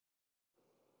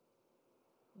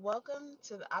Welcome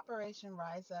to the Operation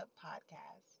Rise Up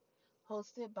podcast,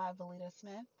 hosted by Valita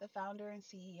Smith, the founder and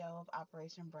CEO of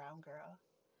Operation Brown Girl.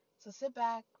 So sit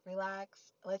back,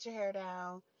 relax, let your hair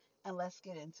down, and let's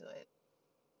get into it.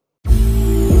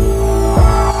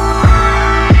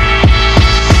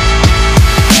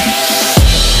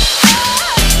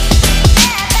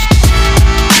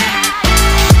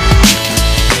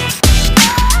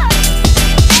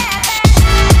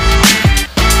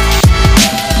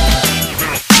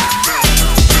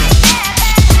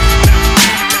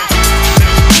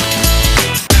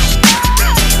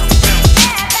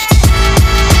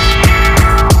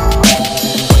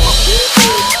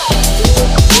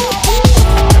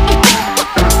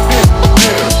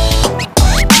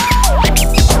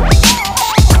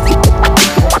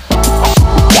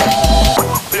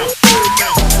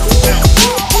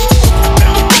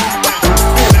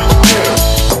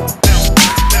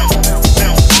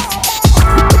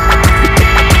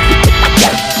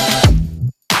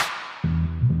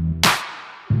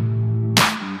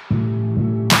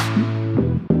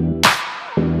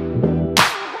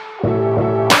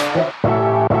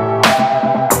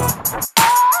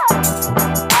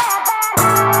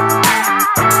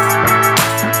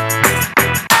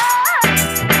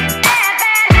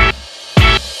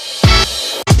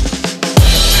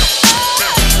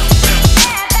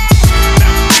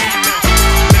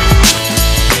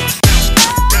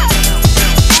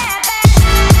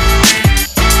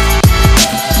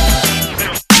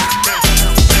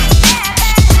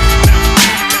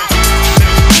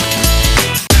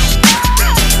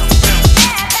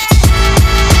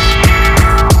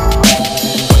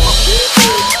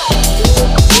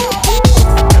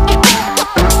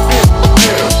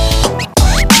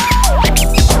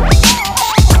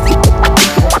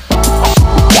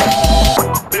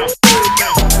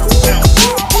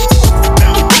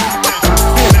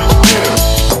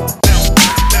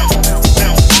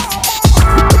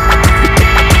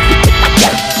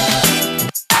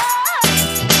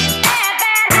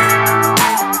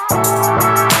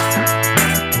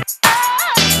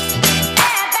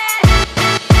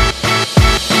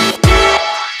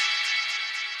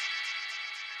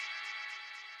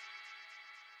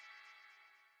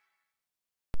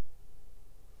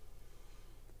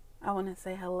 I want to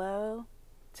say hello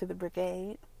to the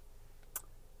brigade.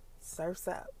 Surf's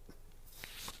up.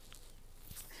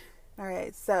 All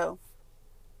right, so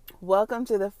welcome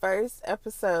to the first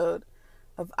episode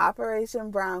of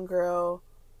Operation Brown Girl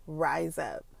Rise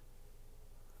Up.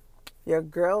 Your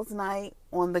girls' night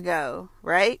on the go,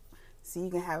 right? So you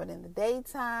can have it in the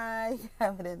daytime, you can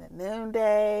have it in the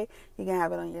noonday, you can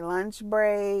have it on your lunch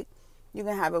break, you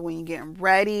can have it when you're getting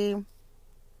ready.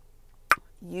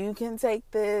 You can take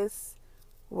this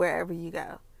wherever you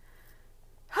go.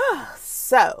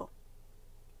 So,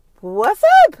 what's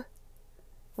up?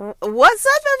 What's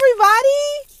up,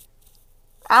 everybody?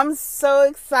 I'm so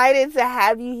excited to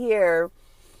have you here.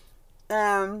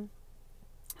 And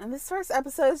this first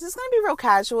episode is just going to be real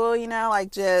casual,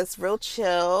 like just real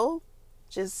chill.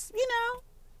 Just,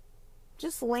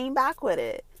 just lean back with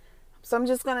it. So I'm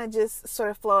just going to just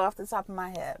sort of flow off the top of my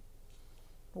head.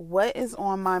 What is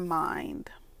on my mind?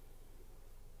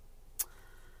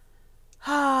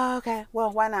 Okay,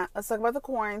 well, why not? Let's talk about the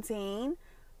quarantine.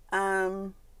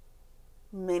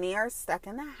 Many are stuck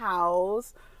in the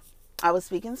house. I was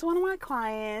speaking to one of my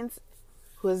clients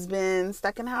who has been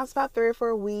stuck in the house about 3 or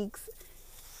 4 weeks.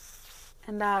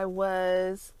 And I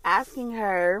was asking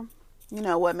her,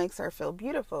 what makes her feel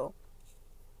beautiful.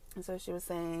 And so she was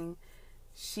saying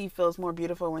she feels more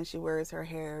beautiful when she wears her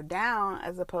hair down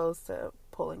as opposed to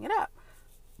pulling it up.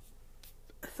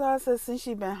 So I said, since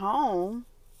you've been home,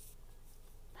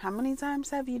 how many times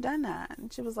have you done that?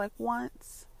 And she was like,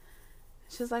 once.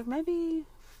 She was like, maybe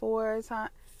 4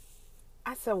 times.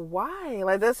 I said, why?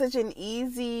 Like, that's such an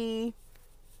easy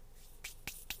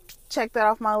check that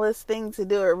off my list thing to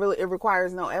do. It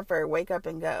requires no effort. Wake up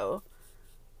and go.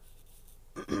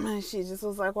 And she just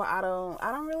was like, well, I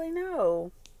don't really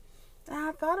know. And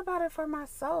I thought about it for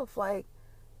myself. Like,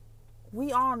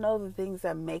 we all know the things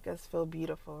that make us feel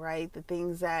beautiful, right? The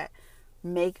things that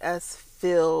make us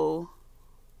feel,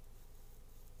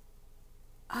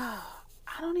 I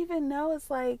don't even know. It's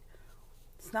like,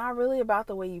 it's not really about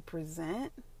the way you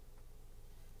present,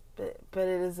 but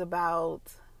it is about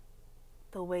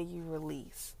the way you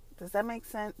release. Does that make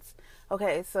sense?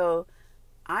 Okay, so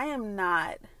I am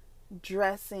not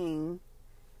dressing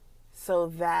so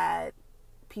that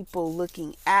people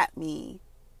looking at me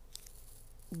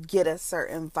get a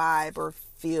certain vibe or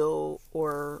feel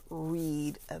or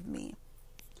read of me.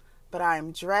 But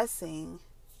I'm dressing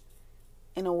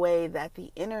in a way that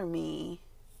the inner me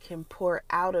can pour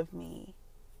out of me.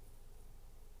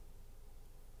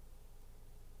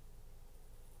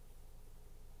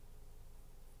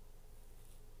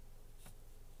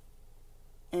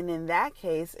 And in that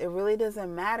case, it really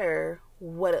doesn't matter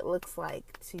what it looks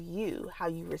like to you, how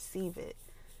you receive it.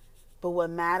 But what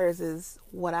matters is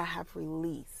what I have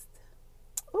released.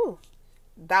 Ooh,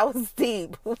 that was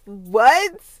deep.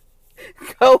 What?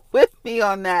 Go with me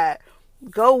on that.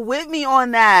 Go with me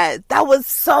on that. That was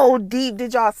so deep.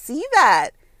 Did y'all see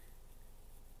that?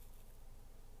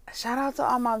 Shout out to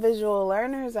all my visual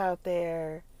learners out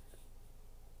there.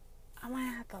 I might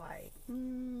have to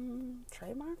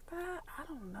trademark that. I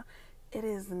don't know. It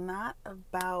is not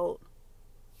about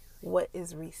what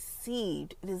is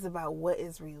received. It is about what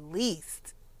is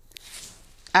released.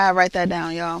 I write that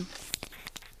down, y'all.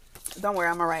 Don't worry,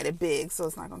 I'm going to write it big, so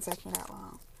it's not going to take me that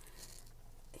long.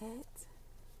 It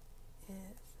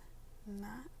is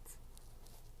not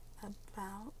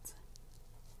about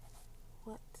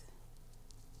what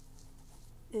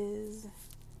is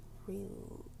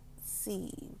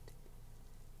received.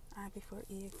 I before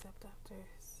E except after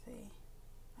C.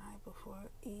 I before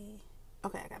E.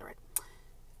 Okay, I got it right.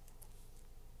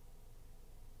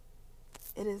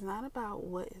 It is not about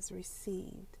what is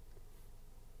received,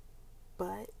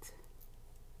 but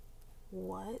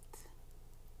what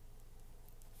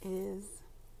is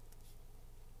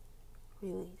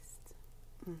released.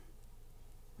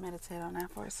 Meditate on that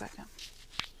for a second.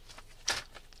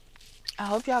 I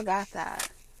hope y'all got that.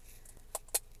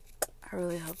 I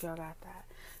really hope y'all got that.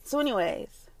 So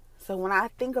anyways, so when I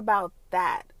think about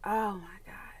that, oh my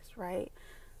gosh, right?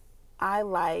 I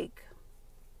like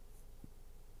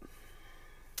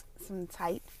some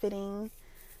tight fitting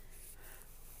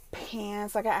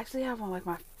pants. Like I actually have on like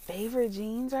my favorite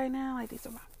jeans right now. Like these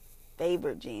are my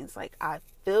favorite jeans. Like I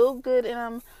feel good in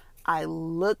them. I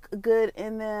look good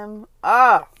in them.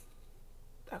 Oh,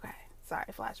 okay. Sorry,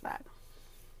 flashback.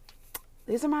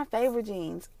 These are my favorite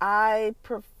jeans. I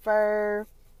prefer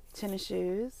tennis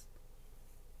shoes.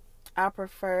 I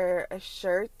prefer a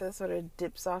shirt that sort of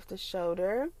dips off the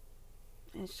shoulder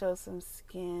and shows some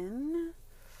skin.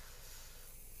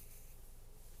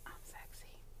 I'm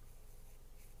sexy.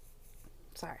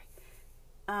 Sorry.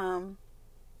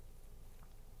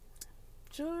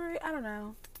 Jewelry, I don't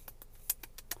know.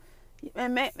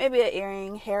 And maybe an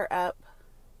earring, hair up,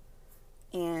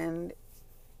 and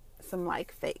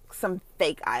some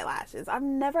fake eyelashes. I've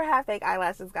never had fake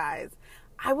eyelashes, guys.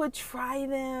 I would try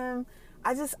them.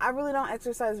 I really don't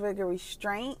exercise regular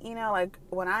restraint. You know, like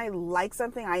when I like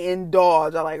something, I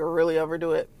indulge. I like really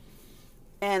overdo it.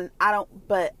 And I don't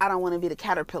want to be the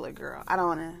caterpillar girl. I don't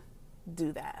want to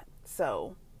do that.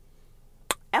 So,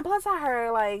 and plus I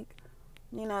heard like,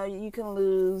 you know, you can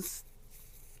lose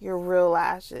your real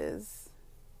lashes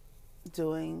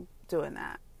doing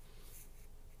that.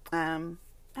 And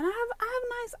I have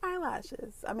nice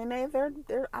eyelashes. I mean, they're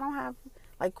I don't have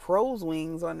like crow's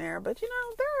wings on there, but you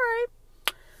know, they're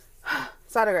alright.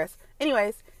 So I digress.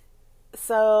 Anyways,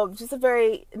 so just a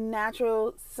very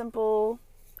natural, simple,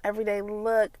 everyday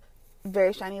look,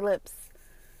 very shiny lips.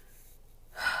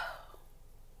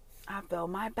 I feel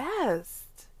my best.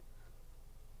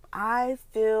 I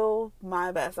feel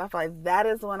like that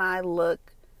is when I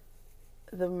look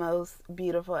the most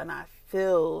beautiful and I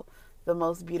feel the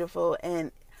most beautiful.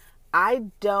 And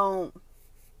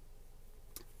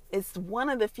it's one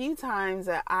of the few times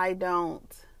that I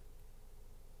don't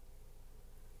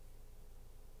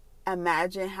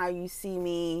imagine how you see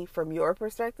me from your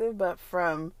perspective, but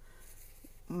from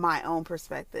my own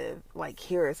perspective. Like,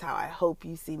 here is how I hope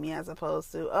you see me, as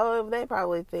opposed to, oh, they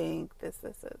probably think this.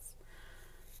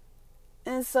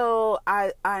 And so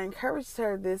I encouraged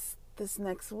her this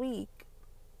next week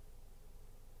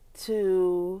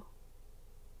to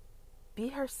be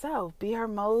herself, be her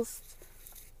most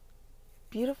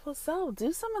beautiful self.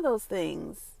 Do some of those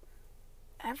things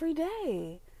every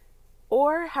day.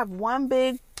 Or have one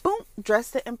big, boom, dress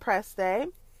to impress day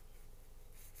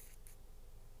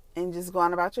and just go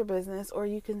on about your business. Or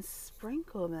you can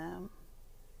sprinkle them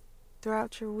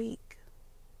throughout your week.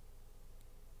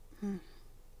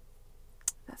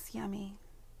 That's yummy.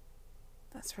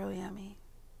 That's real yummy.